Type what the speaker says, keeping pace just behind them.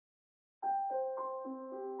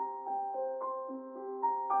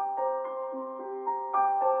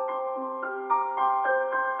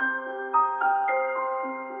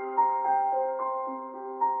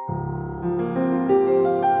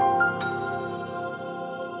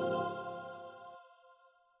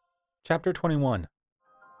Chapter 21.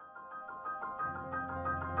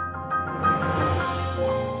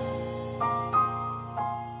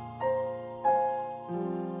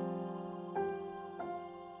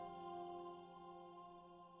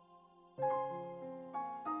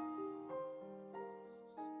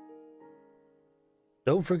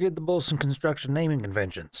 Don't forget the Bolson Construction naming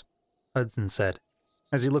conventions, Hudson said,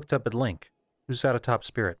 as he looked up at Link, who sat atop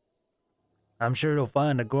Spirit. I'm sure you'll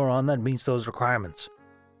find a Goron that meets those requirements.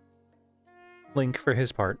 Link, for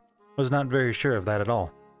his part, was not very sure of that at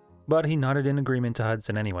all, but he nodded in agreement to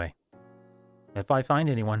Hudson anyway. If I find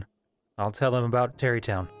anyone, I'll tell them about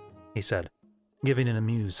Tarrytown, he said, giving an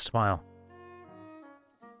amused smile.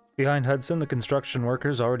 Behind Hudson, the construction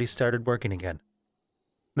workers already started working again.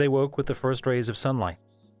 They woke with the first rays of sunlight,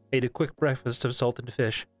 ate a quick breakfast of salted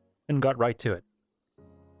fish, and got right to it.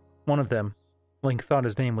 One of them, Link thought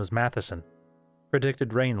his name was Matheson,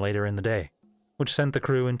 predicted rain later in the day, which sent the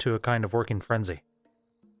crew into a kind of working frenzy.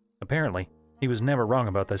 Apparently, he was never wrong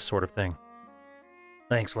about this sort of thing.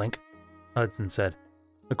 Thanks, Link, Hudson said,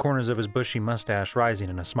 the corners of his bushy mustache rising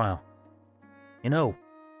in a smile. You know,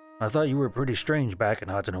 I thought you were pretty strange back in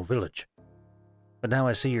Hudson Village, but now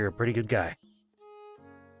I see you're a pretty good guy.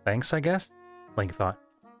 Thanks, I guess, Link thought.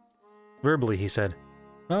 Verbally, he said,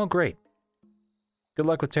 "Oh, great. Good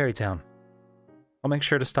luck with Tarrytown. I'll make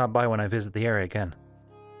sure to stop by when I visit the area again."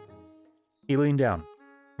 He leaned down,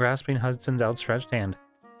 grasping Hudson's outstretched hand,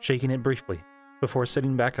 shaking it briefly, before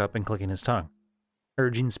sitting back up and clicking his tongue,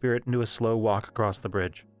 urging Spirit into a slow walk across the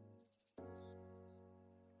bridge.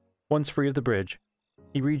 Once free of the bridge,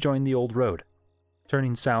 he rejoined the old road,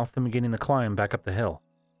 turning south and beginning the climb back up the hill.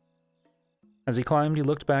 As he climbed, he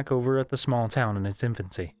looked back over at the small town in its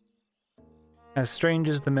infancy. As strange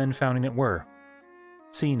as the men founding it were,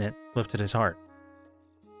 seeing it lifted his heart.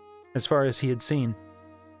 As far as he had seen,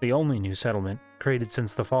 the only new settlement created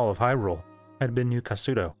since the fall of Hyrule had been New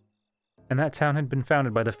Kasuto, and that town had been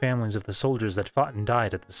founded by the families of the soldiers that fought and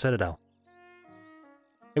died at the Citadel.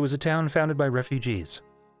 It was a town founded by refugees.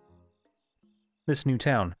 This new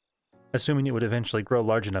town, assuming it would eventually grow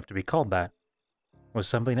large enough to be called that, was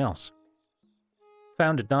something else.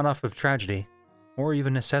 Founded not off of tragedy, or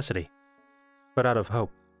even necessity, but out of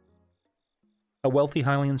hope. A wealthy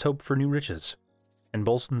Hylian's hope for new riches, and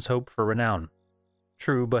Bolson's hope for renown.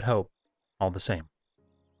 True, but hope, all the same.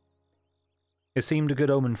 It seemed a good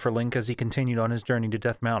omen for Link as he continued on his journey to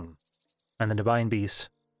Death Mountain, and the divine beast,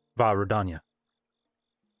 Vah Rudania.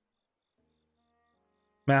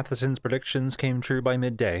 Matheson's predictions came true by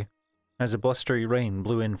midday, as a blustery rain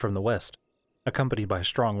blew in from the west, accompanied by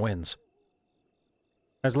strong winds.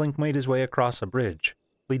 As Link made his way across a bridge,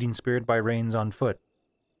 leading Spirit by reins on foot,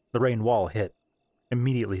 the rain wall hit,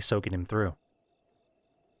 immediately soaking him through.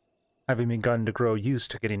 Having begun to grow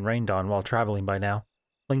used to getting rained on while traveling by now,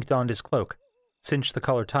 Link donned his cloak, cinched the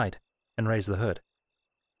collar tight, and raised the hood.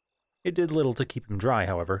 It did little to keep him dry,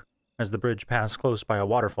 however, as the bridge passed close by a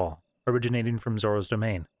waterfall originating from Zora's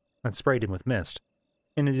domain that sprayed him with mist,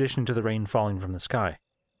 in addition to the rain falling from the sky.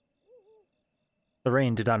 The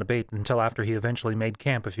rain did not abate until after he eventually made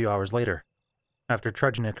camp a few hours later, after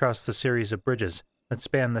trudging across the series of bridges that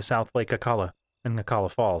spanned the South Lake Akala and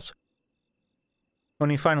Akala Falls. When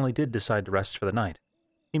he finally did decide to rest for the night,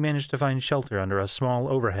 he managed to find shelter under a small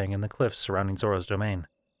overhang in the cliffs surrounding Zora's domain.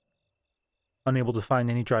 Unable to find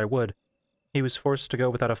any dry wood, he was forced to go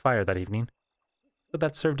without a fire that evening, but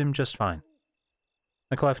that served him just fine.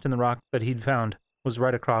 The cleft in the rock that he'd found was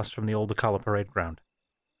right across from the old Akala parade ground.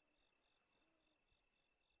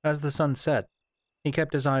 As the sun set, he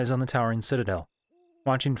kept his eyes on the towering citadel,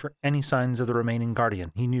 watching for any signs of the remaining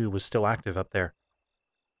guardian he knew was still active up there.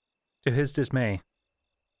 To his dismay,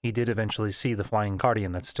 he did eventually see the flying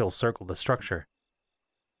guardian that still circled the structure,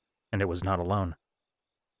 and it was not alone.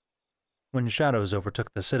 When shadows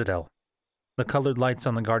overtook the citadel, the colored lights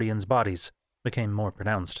on the guardians' bodies became more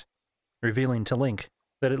pronounced, revealing to Link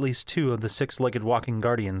that at least 2 of the 6-legged walking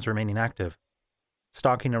guardians remaining active,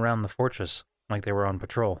 stalking around the fortress like they were on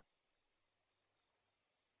patrol.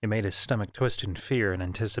 It made his stomach twist in fear and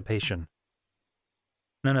anticipation.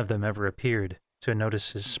 None of them ever appeared to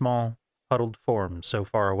notice his small, huddled form so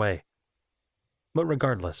far away. But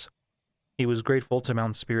regardless, he was grateful to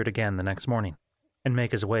mount Spirit again the next morning and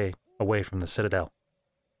make his way away from the citadel.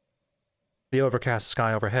 The overcast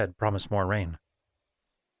sky overhead promised more rain.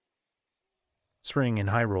 Spring in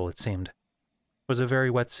Hyrule, it seemed, was a very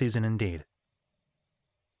wet season indeed.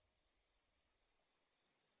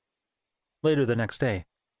 Later the next day,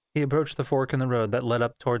 he approached the fork in the road that led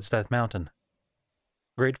up towards Death Mountain.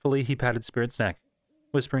 Gratefully, he patted Spirit's neck,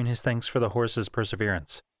 whispering his thanks for the horse's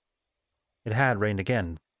perseverance. It had rained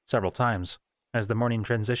again, several times, as the morning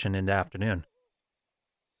transitioned into afternoon.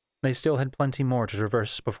 They still had plenty more to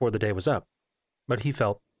traverse before the day was up, but he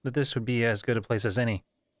felt that this would be as good a place as any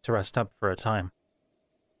to rest up for a time.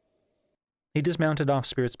 He dismounted off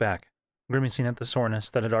Spirit's back, grimacing at the soreness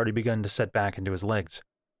that had already begun to set back into his legs.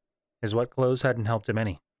 His wet clothes hadn't helped him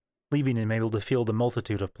any, leaving him able to feel the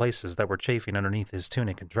multitude of places that were chafing underneath his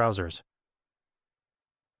tunic and trousers.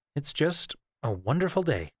 "It's just a wonderful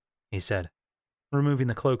day," he said, removing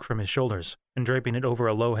the cloak from his shoulders and draping it over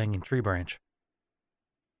a low-hanging tree branch.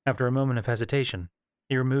 After a moment of hesitation,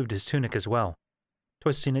 he removed his tunic as well,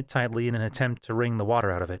 twisting it tightly in an attempt to wring the water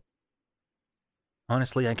out of it.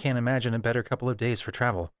 "Honestly, I can't imagine a better couple of days for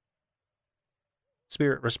travel."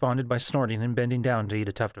 Spirit responded by snorting and bending down to eat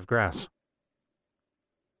a tuft of grass.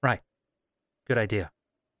 "Right. Good idea."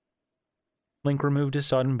 Link removed his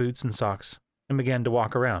sodden boots and socks and began to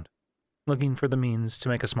walk around, looking for the means to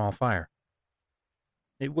make a small fire.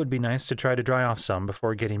 It would be nice to try to dry off some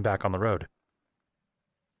before getting back on the road.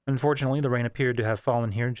 Unfortunately, the rain appeared to have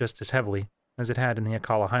fallen here just as heavily as it had in the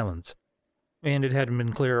Akala Highlands, and it hadn't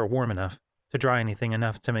been clear or warm enough to dry anything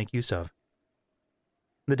enough to make use of.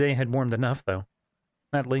 The day had warmed enough, though,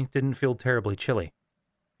 that Link didn't feel terribly chilly,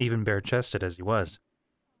 even bare-chested as he was.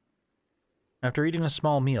 After eating a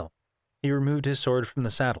small meal, he removed his sword from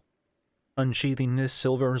the saddle, unsheathing his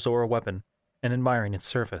silver Zora weapon and admiring its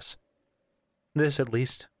surface. This, at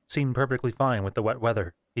least, seemed perfectly fine with the wet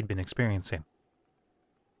weather he'd been experiencing.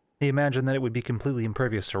 He imagined that it would be completely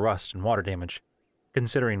impervious to rust and water damage,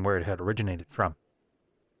 considering where it had originated from.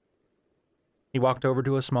 He walked over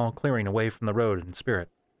to a small clearing away from the road in Spirit.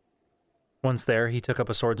 Once there, he took up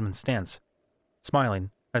a swordsman's stance,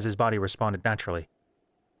 smiling as his body responded naturally.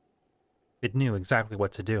 It knew exactly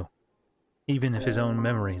what to do, even if his own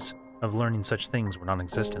memories of learning such things were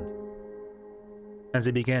non-existent. As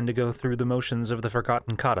he began to go through the motions of the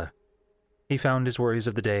forgotten kata, he found his worries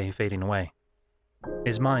of the day fading away.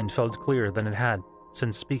 His mind felt clearer than it had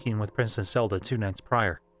since speaking with Princess Zelda 2 nights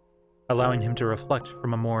prior, allowing him to reflect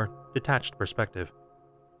from a more detached perspective.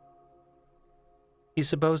 He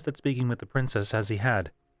supposed that speaking with the princess as he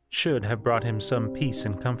had should have brought him some peace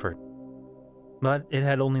and comfort, but it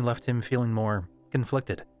had only left him feeling more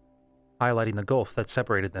conflicted, highlighting the gulf that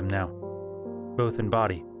separated them now, both in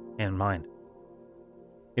body and mind.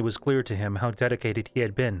 It was clear to him how dedicated he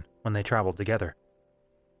had been when they traveled together.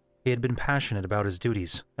 He had been passionate about his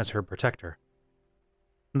duties as her protector.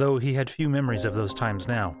 Though he had few memories of those times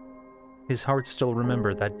now, his heart still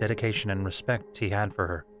remembered that dedication and respect he had for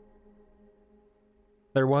her.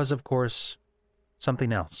 There was, of course,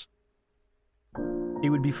 something else. He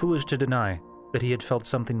would be foolish to deny that he had felt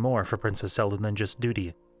something more for Princess Zelda than just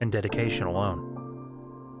duty and dedication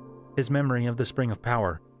alone. His memory of the Spring of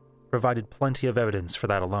Power provided plenty of evidence for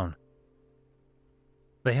that alone.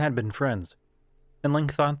 They had been friends, and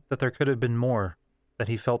Link thought that there could have been more that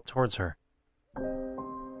he felt towards her.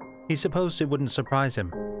 He supposed it wouldn't surprise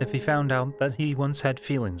him if he found out that he once had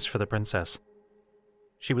feelings for the princess.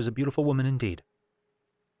 She was a beautiful woman indeed.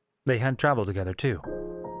 They had traveled together too,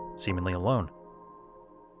 seemingly alone.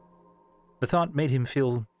 The thought made him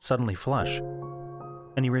feel suddenly flush,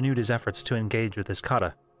 and he renewed his efforts to engage with his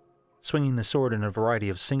kata, swinging the sword in a variety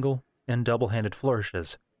of single and double-handed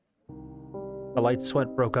flourishes. A light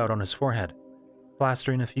sweat broke out on his forehead,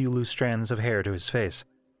 plastering a few loose strands of hair to his face.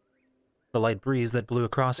 The light breeze that blew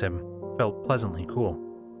across him felt pleasantly cool.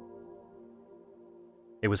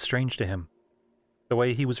 It was strange to him, the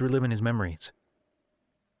way he was reliving his memories.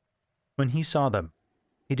 When he saw them,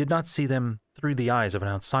 he did not see them through the eyes of an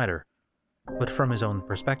outsider, but from his own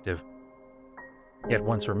perspective. Yet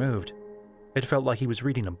once removed, it felt like he was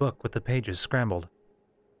reading a book with the pages scrambled.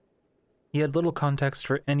 He had little context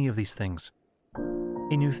for any of these things.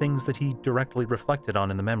 He knew things that he directly reflected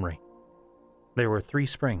on in the memory. There were 3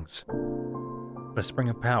 springs: the Spring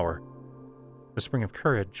of Power, the Spring of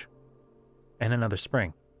Courage, and another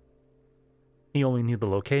spring. He only knew the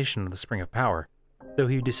location of the Spring of Power, though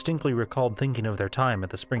he distinctly recalled thinking of their time at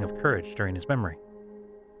the Spring of Courage during his memory.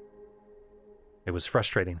 It was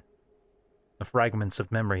frustrating. The fragments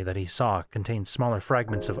of memory that he saw contained smaller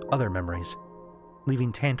fragments of other memories,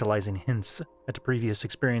 leaving tantalizing hints at previous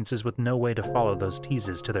experiences with no way to follow those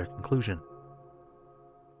teases to their conclusion.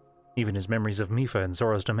 Even his memories of Mipha and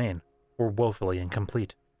Zora's domain were woefully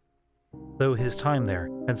incomplete, though his time there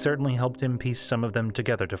had certainly helped him piece some of them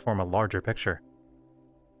together to form a larger picture.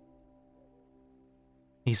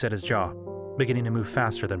 He set his jaw, beginning to move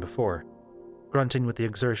faster than before, grunting with the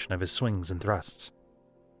exertion of his swings and thrusts.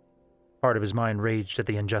 Part of his mind raged at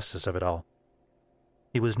the injustice of it all.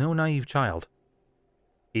 He was no naive child.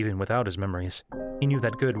 Even without his memories, he knew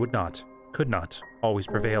that good would not, could not, always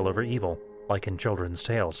prevail over evil, like in children's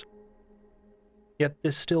tales. Yet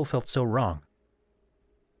this still felt so wrong.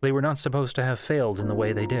 They were not supposed to have failed in the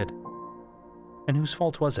way they did. And whose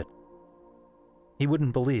fault was it? He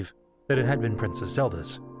wouldn't believe that it had been Princess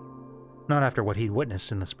Zelda's, not after what he'd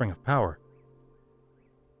witnessed in the Spring of Power.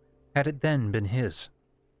 Had it then been his?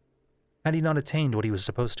 Had he not attained what he was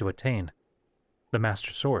supposed to attain, the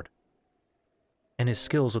Master Sword? And his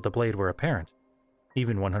skills with the blade were apparent,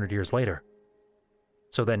 even 100 years later.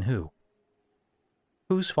 So then who?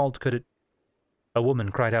 Whose fault could it? A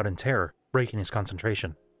woman cried out in terror, breaking his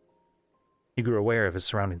concentration. He grew aware of his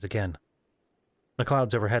surroundings again. The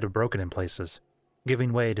clouds overhead had broken in places,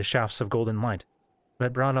 giving way to shafts of golden light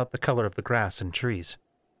that brought out the color of the grass and trees.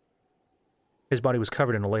 His body was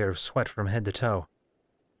covered in a layer of sweat from head to toe,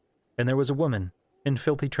 and there was a woman in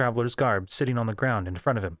filthy traveler's garb sitting on the ground in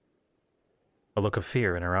front of him, a look of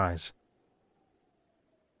fear in her eyes.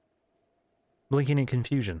 Blinking in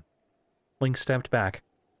confusion, Link stepped back,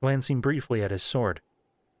 glancing briefly at his sword.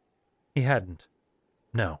 He hadn't.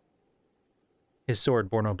 No. His sword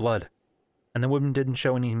bore no blood, and the woman didn't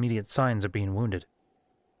show any immediate signs of being wounded.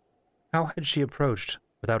 How had she approached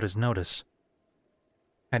without his notice?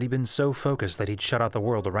 Had he been so focused that he'd shut out the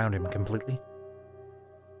world around him completely?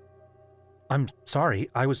 "I'm sorry,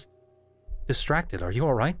 I was distracted. Are you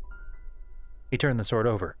all right?" He turned the sword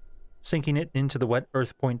over, sinking it into the wet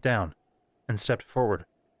earth point down, and stepped forward,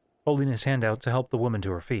 holding his hand out to help the woman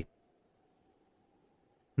to her feet.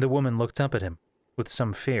 The woman looked up at him with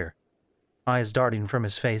some fear, eyes darting from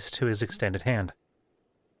his face to his extended hand.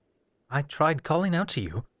 "I tried calling out to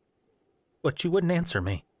you, but you wouldn't answer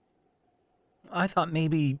me. I thought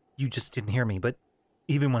maybe you just didn't hear me, but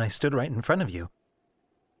even when I stood right in front of you..."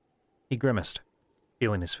 He grimaced,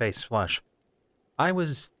 feeling his face flush. "I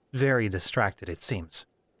was very distracted, it seems.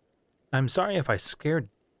 I'm sorry if I scared...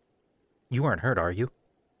 You aren't hurt, are you?"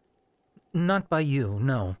 "Not by you,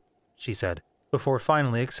 no," she said, before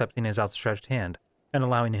finally accepting his outstretched hand and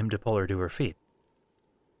allowing him to pull her to her feet.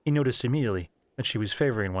 He noticed immediately that she was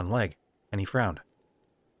favoring one leg, and he frowned.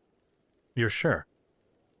 "You're sure?"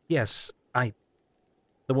 "Yes,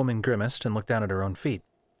 The woman grimaced and looked down at her own feet.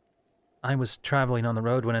 "I was traveling on the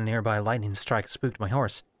road when a nearby lightning strike spooked my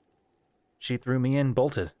horse. She threw me in,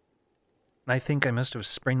 bolted. I think I must have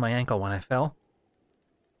sprained my ankle when I fell."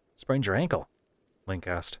 "Sprained your ankle?" Link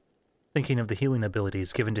asked, thinking of the healing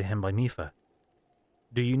abilities given to him by Mipha.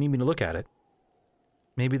 "Do you need me to look at it?"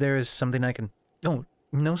 "Maybe there is something I can..." "Oh,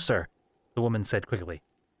 no, sir," the woman said quickly,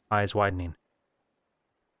 eyes widening.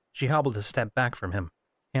 She hobbled a step back from him,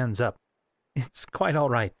 hands up. "It's quite all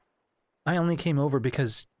right. I only came over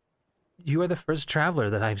because you are the first traveler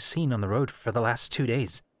that I've seen on the road for the last 2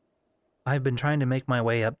 days. I've been trying to make my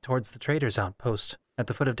way up towards the trader's outpost at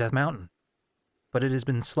the foot of Death Mountain, but it has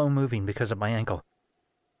been slow moving because of my ankle.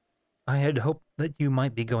 I had hoped that you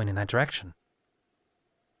might be going in that direction."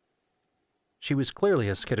 She was clearly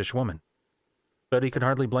a skittish woman, but he could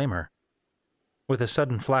hardly blame her. With a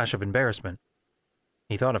sudden flash of embarrassment,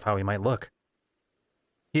 he thought of how he might look.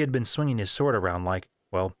 He had been swinging his sword around like,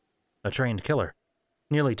 well, a trained killer,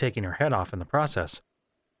 nearly taking her head off in the process.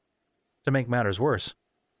 To make matters worse,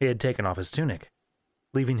 he had taken off his tunic,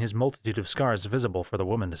 leaving his multitude of scars visible for the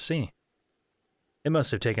woman to see. It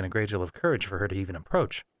must have taken a great deal of courage for her to even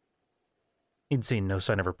approach. He'd seen no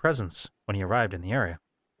sign of her presence when he arrived in the area.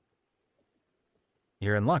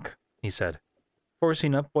 "You're in luck," he said,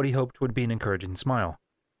 forcing up what he hoped would be an encouraging smile.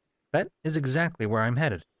 "That is exactly where I'm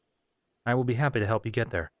headed. I will be happy to help you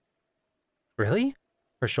get there." "Really?"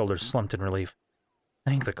 Her shoulders slumped in relief.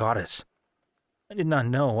 "Thank the goddess. I did not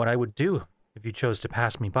know what I would do if you chose to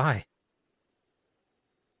pass me by."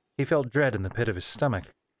 He felt dread in the pit of his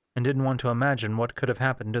stomach, and didn't want to imagine what could have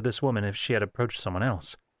happened to this woman if she had approached someone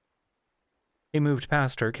else. He moved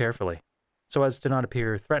past her carefully, so as to not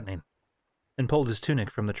appear threatening, and pulled his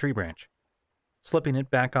tunic from the tree branch, slipping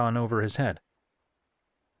it back on over his head.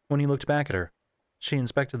 When he looked back at her, she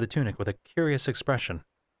inspected the tunic with a curious expression.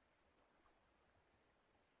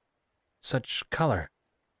 "Such color.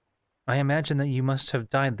 I imagine that you must have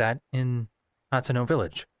dyed that in Hateno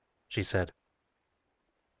village," she said.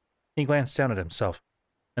 He glanced down at himself,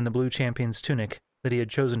 and the blue champion's tunic that he had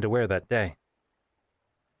chosen to wear that day.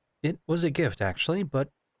 "It was a gift, actually,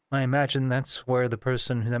 but I imagine that's where the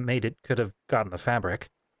person that made it could have gotten the fabric.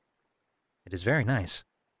 It is very nice."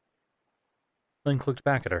 Link looked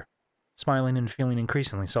back at her, smiling and feeling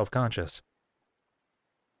increasingly self-conscious.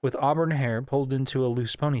 With auburn hair pulled into a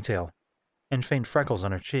loose ponytail, and faint freckles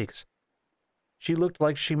on her cheeks, she looked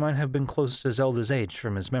like she might have been close to Zelda's age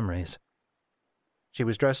from his memories. She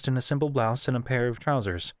was dressed in a simple blouse and a pair of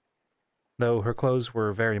trousers, though her clothes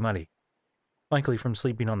were very muddy. likely from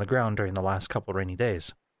sleeping on the ground during the last couple rainy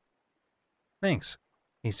days. "Thanks,"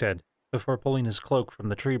 he said, before pulling his cloak from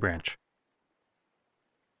the tree branch.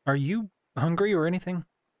 "Are you hungry or anything?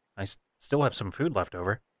 I still have some food left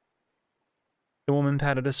over." The woman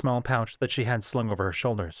patted a small pouch that she had slung over her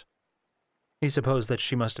shoulders. He supposed that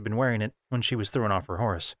she must have been wearing it when she was thrown off her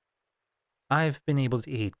horse. "I've been able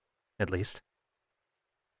to eat, at least."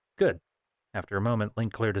 "Good." After a moment,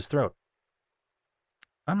 Link cleared his throat.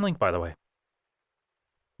 "I'm Link, by the way."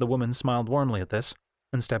 The woman smiled warmly at this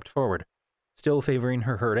and stepped forward, still favoring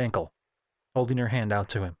her hurt ankle, holding her hand out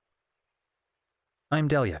to him. "I'm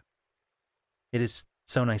Delia. It is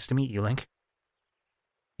so nice to meet you, Link."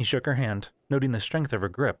 He shook her hand, noting the strength of her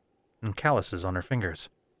grip and calluses on her fingers.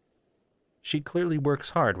 She clearly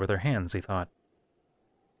works hard with her hands, he thought.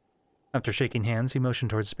 After shaking hands, he motioned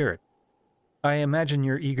towards Spirit. "I imagine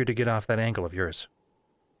you're eager to get off that ankle of yours.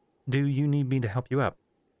 Do you need me to help you up?"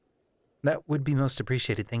 "That would be most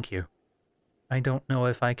appreciated, thank you. I don't know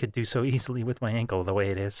if I could do so easily with my ankle the way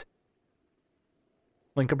it is."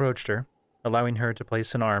 Link approached her, allowing her to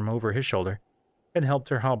place an arm over his shoulder, and helped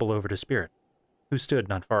her hobble over to Spirit, who stood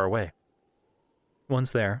not far away.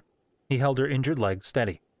 Once there, he held her injured leg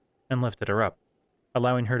steady and lifted her up,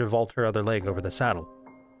 allowing her to vault her other leg over the saddle.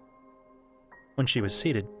 When she was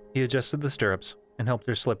seated, he adjusted the stirrups and helped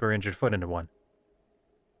her slip her injured foot into one.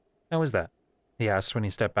 "How is that?" he asked when he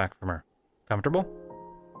stepped back from her. "Comfortable?"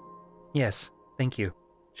 "Yes, thank you,"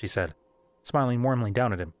 she said, smiling warmly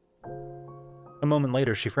down at him. A moment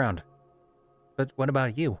later, she frowned. "But what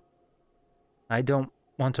about you? I don't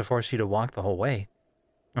want to force you to walk the whole way.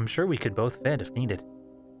 I'm sure we could both fit if needed."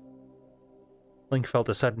 Link felt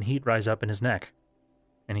a sudden heat rise up in his neck,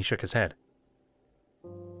 and he shook his head.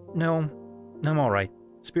 "No, I'm all right.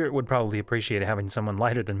 Spirit would probably appreciate having someone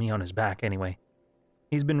lighter than me on his back anyway.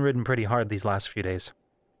 He's been ridden pretty hard these last few days.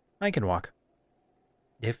 I can walk."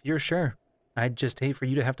 "If you're sure. I'd just hate for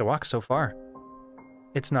you to have to walk so far."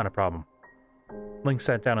 "It's not a problem." Link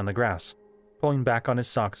sat down on the grass, pulling back on his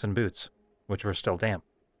socks and boots, which were still damp.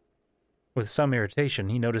 With some irritation,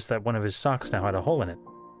 he noticed that one of his socks now had a hole in it,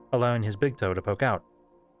 allowing his big toe to poke out.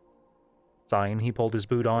 Sighing, he pulled his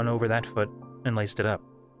boot on over that foot and laced it up.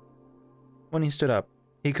 When he stood up,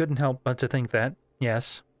 he couldn't help but to think that,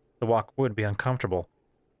 yes, the walk would be uncomfortable,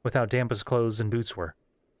 with how damp his clothes and boots were.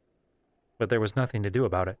 But there was nothing to do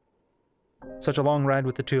about it. Such a long ride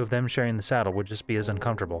with the two of them sharing the saddle would just be as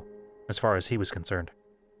uncomfortable, as far as he was concerned.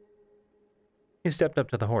 He stepped up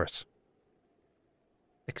to the horse.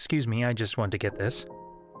 "Excuse me, I just want to get this."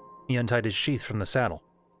 He untied his sheath from the saddle,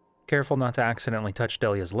 careful not to accidentally touch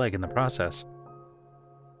Delia's leg in the process.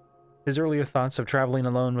 His earlier thoughts of traveling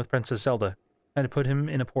alone with Princess Zelda had put him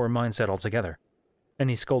in a poor mindset altogether, and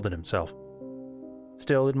he scolded himself.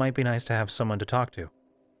 Still, it might be nice to have someone to talk to,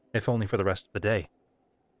 if only for the rest of the day.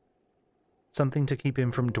 Something to keep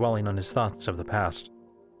him from dwelling on his thoughts of the past.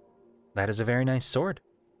 "That is a very nice sword,"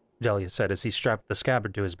 Delia said as he strapped the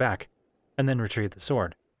scabbard to his back, and then retrieved the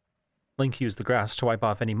sword. Link used the grass to wipe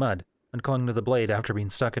off any mud and clung to the blade after being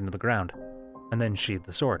stuck into the ground, and then sheathed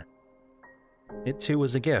the sword. "It too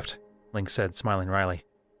was a gift," Link said, smiling wryly.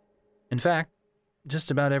 "In fact,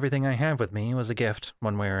 just about everything I have with me was a gift,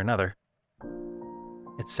 one way or another."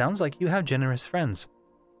 "It sounds like you have generous friends."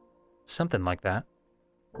 "Something like that."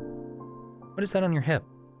 "What is that on your hip?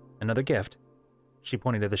 Another gift?" She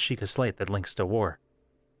pointed to the Sheikah slate that Link still wore.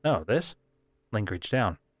 "Oh, this?" Link reached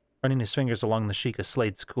down, running his fingers along the Sheikah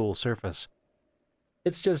slate's cool surface.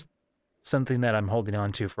 "It's just something that I'm holding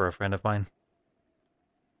on to for a friend of mine."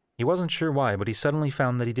 He wasn't sure why, but he suddenly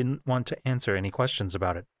found that he didn't want to answer any questions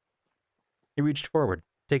about it. He reached forward,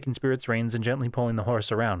 taking Spirit's reins and gently pulling the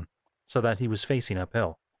horse around, so that he was facing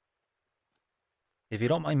uphill. "If you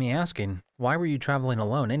don't mind me asking, why were you traveling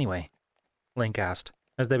alone anyway?" Link asked,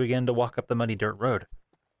 as they began to walk up the muddy dirt road.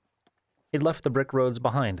 He'd left the brick roads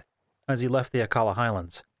behind, as he left the Akala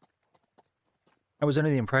Highlands. "I was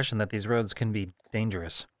under the impression that these roads can be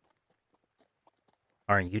dangerous."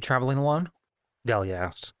 "Aren't you traveling alone?" Delia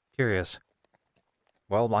asked, curious.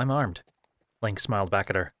 "Well, I'm armed." Link smiled back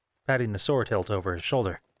at her, patting the sword hilt over his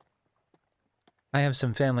shoulder. "I have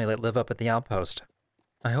some family that live up at the outpost.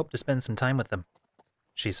 I hope to spend some time with them,"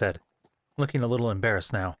 she said, looking a little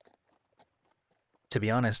embarrassed now. "To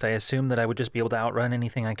be honest, I assumed that I would just be able to outrun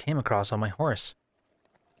anything I came across on my horse."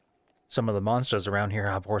 "Some of the monsters around here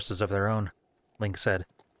have horses of their own," Link said,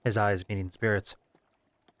 his eyes meeting Spirit's.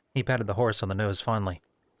 He patted the horse on the nose fondly.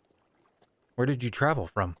 "Where did you travel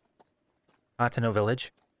from?" "Hateno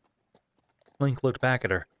village." Link looked back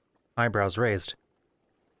at her, eyebrows raised.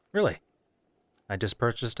 "Really? I just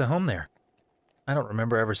purchased a home there. I don't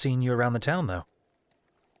remember ever seeing you around the town, though."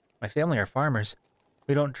 My family are farmers.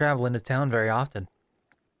 We don't travel into town very often.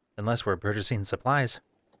 Unless we're purchasing supplies.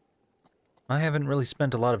 I haven't really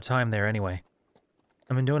spent a lot of time there anyway.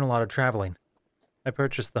 I've been doing a lot of traveling. I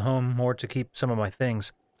purchased the home more to keep some of my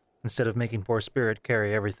things, instead of making poor Spirit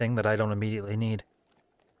carry everything that I don't immediately need.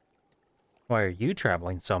 Why are you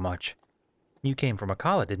traveling so much? You came from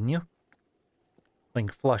Akala, didn't you?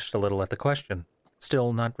 Link flushed a little at the question,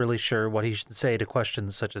 still not really sure what he should say to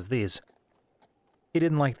questions such as these. He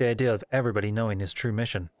didn't like the idea of everybody knowing his true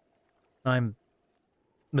mission. I'm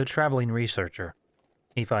the traveling researcher,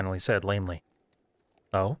 he finally said lamely.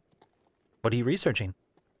 Oh? What are you researching?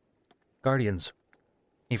 Guardians.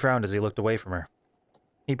 He frowned as he looked away from her.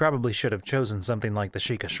 He probably should have chosen something like the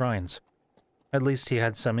Sheikah Shrines. At least he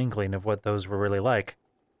had some inkling of what those were really like.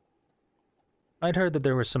 I'd heard that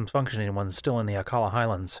there were some functioning ones still in the Akala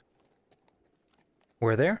Highlands.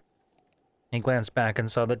 Were there? He glanced back and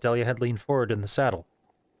saw that Delia had leaned forward in the saddle,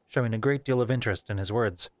 showing a great deal of interest in his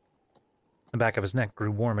words. The back of his neck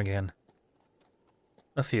grew warm again.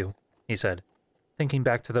 A few, he said, thinking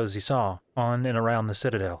back to those he saw on and around the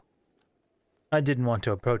Citadel. I didn't want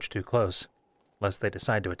to approach too close, lest they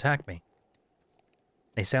decide to attack me.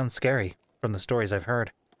 They sound scary, from the stories I've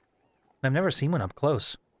heard. I've never seen one up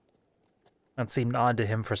close. That seemed odd to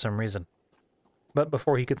him for some reason. But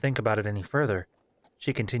before he could think about it any further,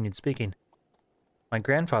 she continued speaking. My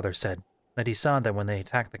grandfather said that he saw them when they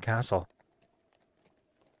attacked the castle.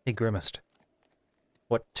 He grimaced.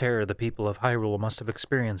 What terror the people of Hyrule must have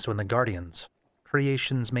experienced when the Guardians,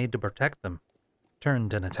 creations made to protect them,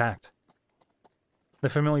 turned and attacked. The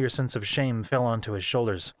familiar sense of shame fell onto his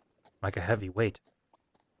shoulders, like a heavy weight.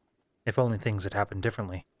 If only things had happened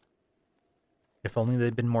differently. If only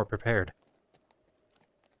they'd been more prepared.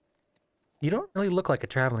 You don't really look like a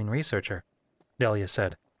traveling researcher, Delia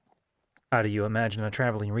said. How do you imagine a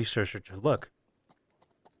traveling researcher to look?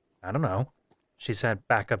 I don't know. She sat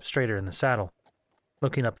back up straighter in the saddle,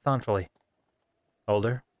 looking up thoughtfully.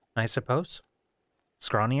 Older, I suppose?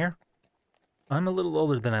 Scrawnier? I'm a little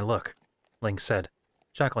older than I look, Link said,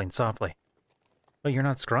 chuckling softly. But you're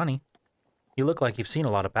not scrawny. You look like you've seen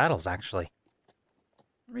a lot of battles, actually.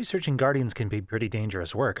 Researching Guardians can be pretty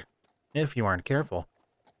dangerous work, if you aren't careful.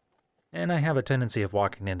 And I have a tendency of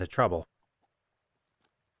walking into trouble.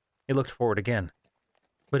 He looked forward again,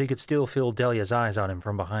 but he could still feel Delia's eyes on him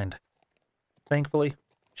from behind. Thankfully,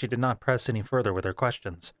 she did not press any further with her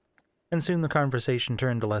questions, and soon the conversation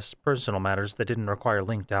turned to less personal matters that didn't require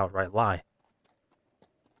Link to outright lie.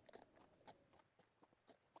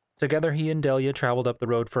 Together, he and Delia traveled up the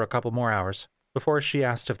road for a couple more hours, before she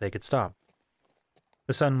asked if they could stop.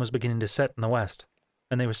 The sun was beginning to set in the west,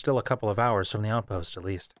 and they were still a couple of hours from the outpost at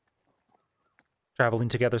least. Traveling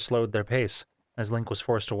together slowed their pace, as Link was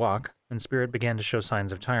forced to walk, and Spirit began to show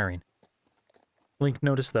signs of tiring. Link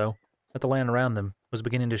noticed, though, that the land around them was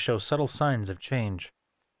beginning to show subtle signs of change.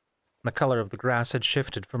 The color of the grass had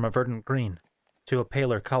shifted from a verdant green to a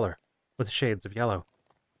paler color, with shades of yellow.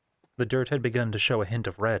 The dirt had begun to show a hint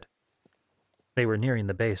of red. They were nearing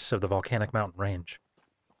the base of the volcanic mountain range.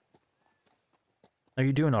 Are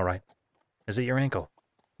you doing all right? Is it your ankle?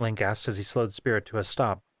 Link asked as he slowed Spirit to a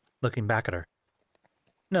stop, looking back at her.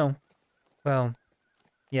 No. Well,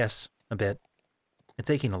 yes, a bit. It's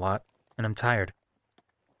aching a lot, and I'm tired.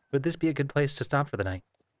 Would this be a good place to stop for the night?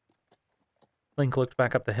 Link looked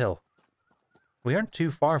back up the hill. We aren't too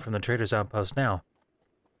far from the trader's outpost now.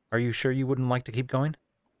 Are you sure you wouldn't like to keep going?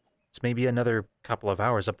 It's maybe another couple of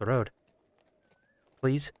hours up the road.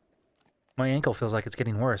 Please? My ankle feels like it's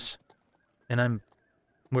getting worse, and I'm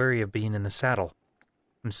wary of being in the saddle.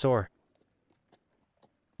 I'm sore.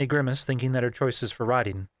 He grimaced, thinking that her choices for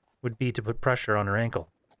riding would be to put pressure on her ankle,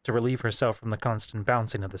 to relieve herself from the constant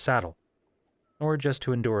bouncing of the saddle, or just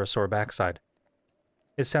to endure a sore backside.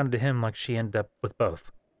 It sounded to him like she ended up with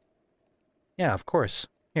both. Yeah, of course.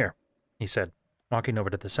 Here, he said, walking over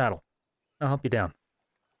to the saddle. I'll help you down.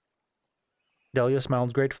 Delia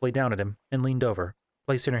smiled gratefully down at him and leaned over,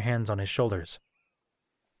 placing her hands on his shoulders.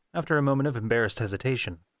 After a moment of embarrassed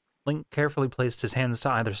hesitation, Link carefully placed his hands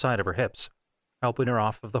to either side of her hips, helping her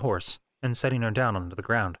off of the horse and setting her down onto the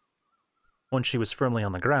ground. Once she was firmly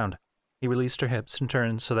on the ground, he released her hips and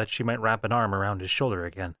turned so that she might wrap an arm around his shoulder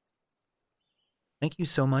again. Thank you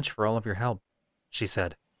so much for all of your help, she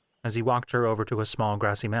said, as he walked her over to a small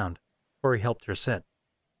grassy mound, where he helped her sit.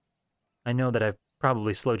 I know that I've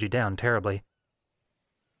probably slowed you down terribly.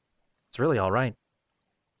 It's really all right.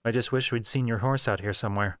 I just wish we'd seen your horse out here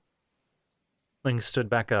somewhere. Link stood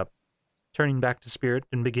back up, turning back to Spirit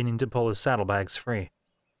and beginning to pull his saddlebags free.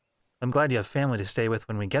 I'm glad you have family to stay with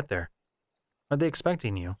when we get there. Are they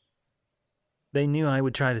expecting you? They knew I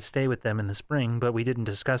would try to stay with them in the spring, but we didn't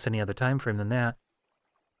discuss any other time frame than that.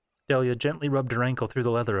 Delia gently rubbed her ankle through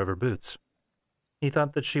the leather of her boots. He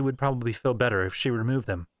thought that she would probably feel better if she removed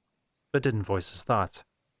them, but didn't voice his thoughts.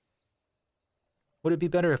 Would it be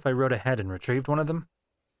better if I rode ahead and retrieved one of them?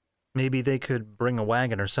 Maybe they could bring a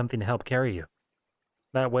wagon or something to help carry you.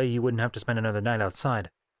 That way you wouldn't have to spend another night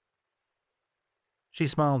outside. She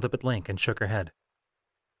smiled up at Link and shook her head.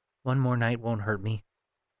 One more night won't hurt me.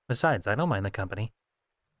 Besides, I don't mind the company.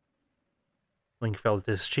 Link felt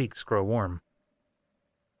his cheeks grow warm.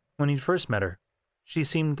 When he'd first met her, she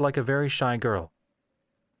seemed like a very shy girl,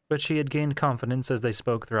 but she had gained confidence as they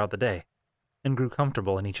spoke throughout the day, and grew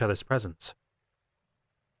comfortable in each other's presence.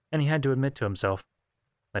 And he had to admit to himself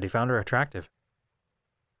that he found her attractive.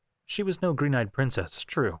 She was no green-eyed princess,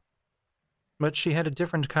 true, but she had a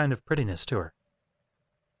different kind of prettiness to her.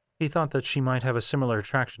 He thought that she might have a similar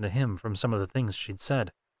attraction to him from some of the things she'd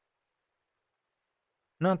said.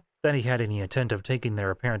 Not that he had any intent of taking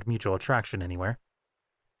their apparent mutual attraction anywhere.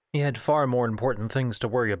 He had far more important things to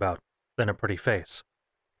worry about than a pretty face.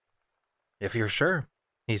 If you're sure,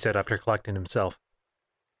 he said after collecting himself,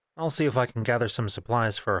 I'll see if I can gather some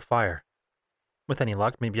supplies for a fire. With any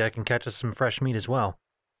luck, maybe I can catch us some fresh meat as well.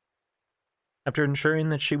 After ensuring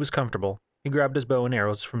that she was comfortable, he grabbed his bow and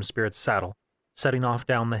arrows from Spirit's saddle, setting off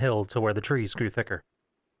down the hill to where the trees grew thicker.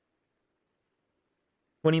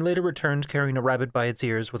 When he later returned carrying a rabbit by its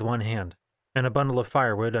ears with one hand, and a bundle of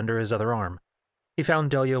firewood under his other arm, he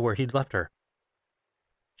found Delia where he'd left her.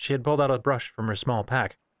 She had pulled out a brush from her small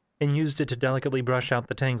pack, and used it to delicately brush out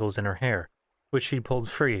the tangles in her hair, which she'd pulled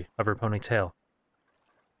free of her ponytail.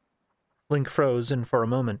 Link froze and for a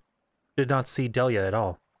moment did not see Delia at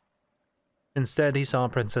all. Instead, he saw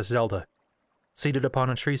Princess Zelda, seated upon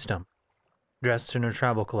a tree stump, dressed in her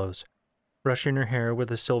travel clothes, brushing her hair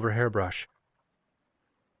with a silver hairbrush.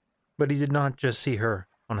 But he did not just see her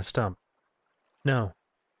on a stump. No.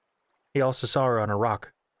 He also saw her on a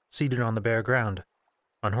rock, seated on the bare ground,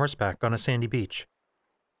 on horseback on a sandy beach.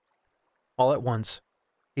 All at once,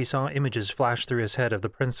 he saw images flash through his head of the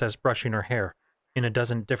princess brushing her hair in a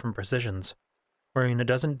dozen different precisions, wearing a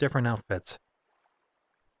dozen different outfits.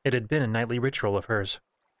 It had been a nightly ritual of hers.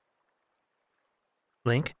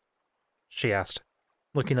 Link? She asked,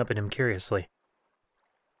 looking up at him curiously.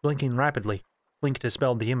 Blinking rapidly, Link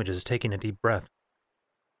dispelled the images, taking a deep breath.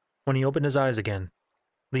 When he opened his eyes again,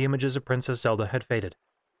 the images of Princess Zelda had faded,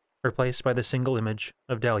 replaced by the single image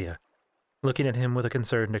of Delia, looking at him with a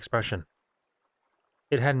concerned expression.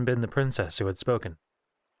 It hadn't been the princess who had spoken.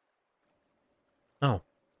 Oh,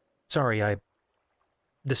 sorry,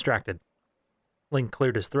 distracted. Link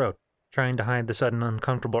cleared his throat, trying to hide the sudden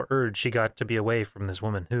uncomfortable urge she got to be away from this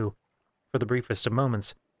woman who, for the briefest of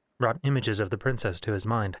moments, brought images of the princess to his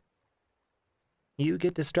mind. You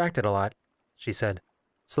get distracted a lot, she said,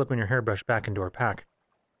 slipping her hairbrush back into her pack.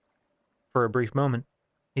 For a brief moment,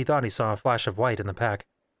 he thought he saw a flash of white in the pack,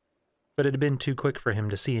 but it had been too quick for him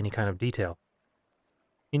to see any kind of detail.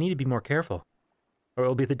 You need to be more careful, or it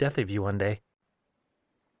will be the death of you one day.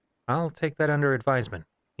 I'll take that under advisement,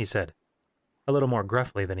 he said, a little more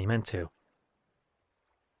gruffly than he meant to.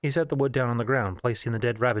 He set the wood down on the ground, placing the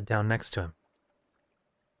dead rabbit down next to him.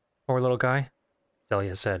 Poor little guy,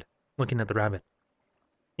 Delia said, looking at the rabbit.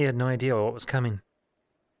 He had no idea what was coming.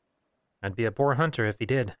 I'd be a poor hunter if he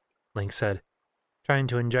did, Link said, trying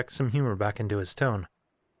to inject some humor back into his tone.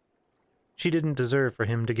 She didn't deserve for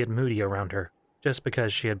him to get moody around her, just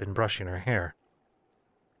because she had been brushing her hair.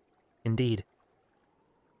 Indeed.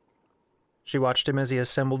 She watched him as he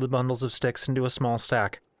assembled the bundles of sticks into a small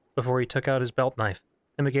stack, before he took out his belt knife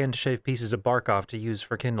and began to shave pieces of bark off to use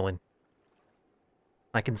for kindling.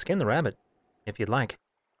 I can skin the rabbit, if you'd like,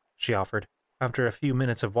 she offered, after a few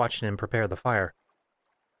minutes of watching him prepare the fire.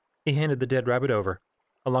 He handed the dead rabbit over,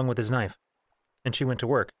 along with his knife, and she went to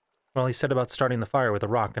work, while he set about starting the fire with a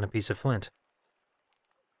rock and a piece of flint.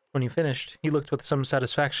 When he finished, he looked with some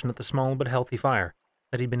satisfaction at the small but healthy fire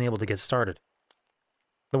that he'd been able to get started.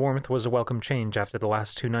 The warmth was a welcome change after the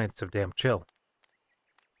last 2 nights of damp chill.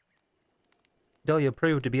 Delia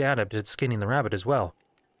proved to be adept at skinning the rabbit as well,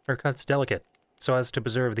 her cuts delicate, so as to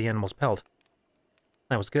preserve the animal's pelt.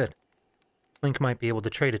 That was good. Link might be able to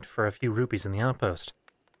trade it for a few rupees in the outpost.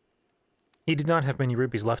 He did not have many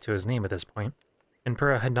rupees left to his name at this point, and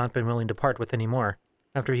Purah had not been willing to part with any more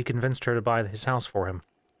after he convinced her to buy his house for him.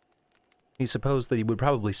 He supposed that he would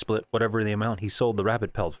probably split whatever the amount he sold the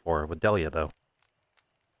rabbit pelt for with Delia, though.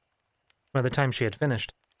 By the time she had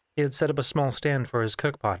finished, he had set up a small stand for his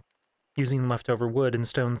cookpot, using leftover wood and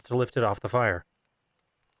stones to lift it off the fire.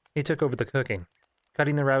 He took over the cooking,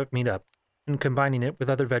 cutting the rabbit meat up, and combining it with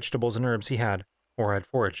other vegetables and herbs he had, or had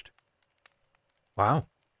foraged. Wow,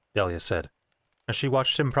 Delia said, as she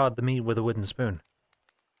watched him prod the meat with a wooden spoon.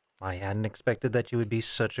 I hadn't expected that you would be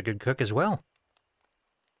such a good cook as well.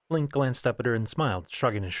 Link glanced up at her and smiled,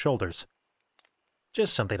 shrugging his shoulders.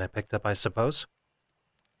 Just something I picked up, I suppose.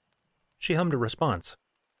 She hummed a response,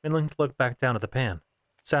 and Link looked back down at the pan,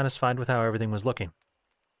 satisfied with how everything was looking.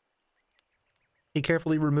 He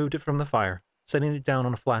carefully removed it from the fire, setting it down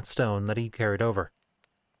on a flat stone that he carried over.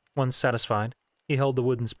 Once satisfied, he held the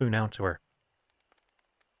wooden spoon out to her.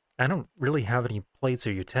 I don't really have any plates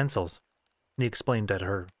or utensils, he explained at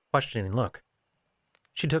her questioning look.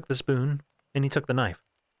 She took the spoon, and he took the knife,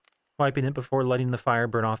 wiping it before letting the fire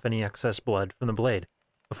burn off any excess blood from the blade,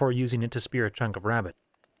 before using it to spear a chunk of rabbit.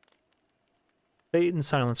 They ate in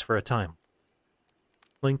silence for a time.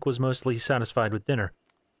 Link was mostly satisfied with dinner,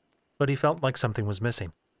 but he felt like something was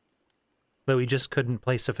missing, though he just couldn't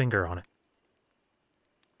place a finger on it.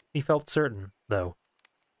 He felt certain, though,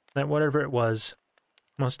 that whatever it was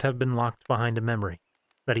must have been locked behind a memory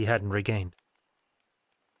that he hadn't regained.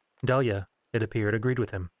 Delia, it appeared, agreed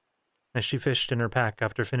with him, as she fished in her pack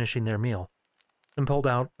after finishing their meal, and pulled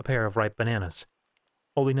out a pair of ripe bananas,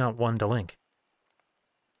 holding out one to Link.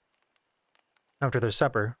 After their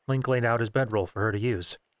supper, Link laid out his bedroll for her to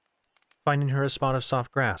use, finding her a spot of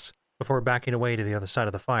soft grass before backing away to the other side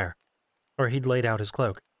of the fire, where he'd laid out his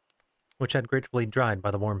cloak, which had gratefully dried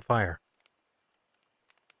by the warm fire.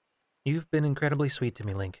 You've been incredibly sweet to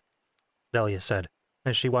me, Link, Delia said,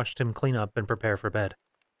 as she watched him clean up and prepare for bed.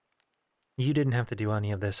 You didn't have to do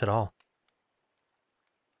any of this at all.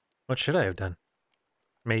 What should I have done?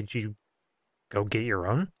 Made you go get your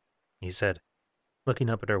own? He said, looking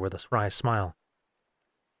up at her with a wry smile.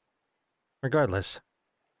 Regardless,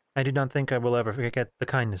 I do not think I will ever forget the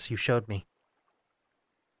kindness you showed me.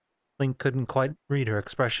 Link couldn't quite read her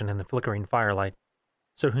expression in the flickering firelight,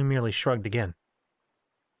 so he merely shrugged again.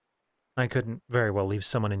 I couldn't very well leave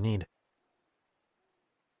someone in need.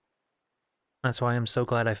 That's why I'm so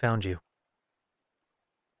glad I found you.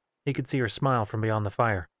 He could see her smile from beyond the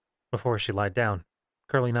fire, before she lied down,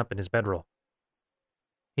 curling up in his bedroll.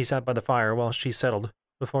 He sat by the fire while she settled,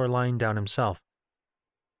 before lying down himself,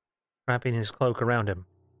 wrapping his cloak around him,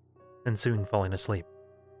 and soon falling asleep.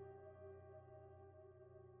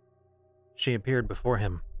 She appeared before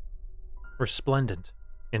him, resplendent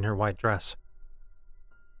in her white dress.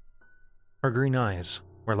 Her green eyes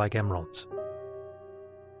were like emeralds.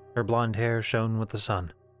 Her blonde hair shone with the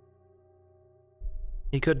sun.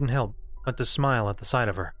 He couldn't help but to smile at the sight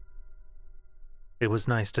of her. It was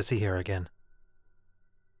nice to see her again.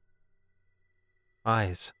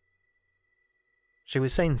 Eyes. She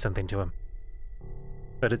was saying something to him,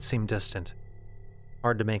 but it seemed distant,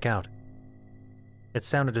 hard to make out. It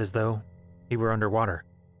sounded as though he were underwater.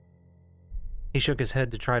 He shook his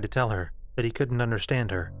head to try to tell her that he couldn't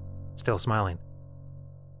understand her, still smiling.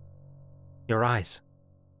 Your eyes.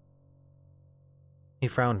 He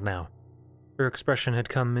frowned now. Her expression had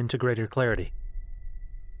come into greater clarity.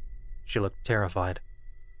 She looked terrified.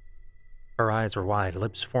 Her eyes were wide,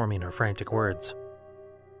 lips forming her frantic words.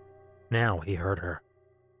 Now he heard her.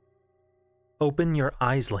 Open your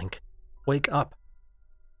eyes, Link. Wake up.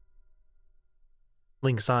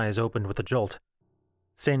 Link's eyes opened with a jolt.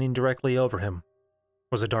 Standing directly over him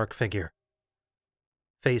was a dark figure,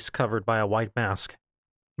 face covered by a white mask,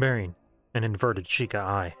 bearing an inverted Sheikah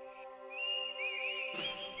eye.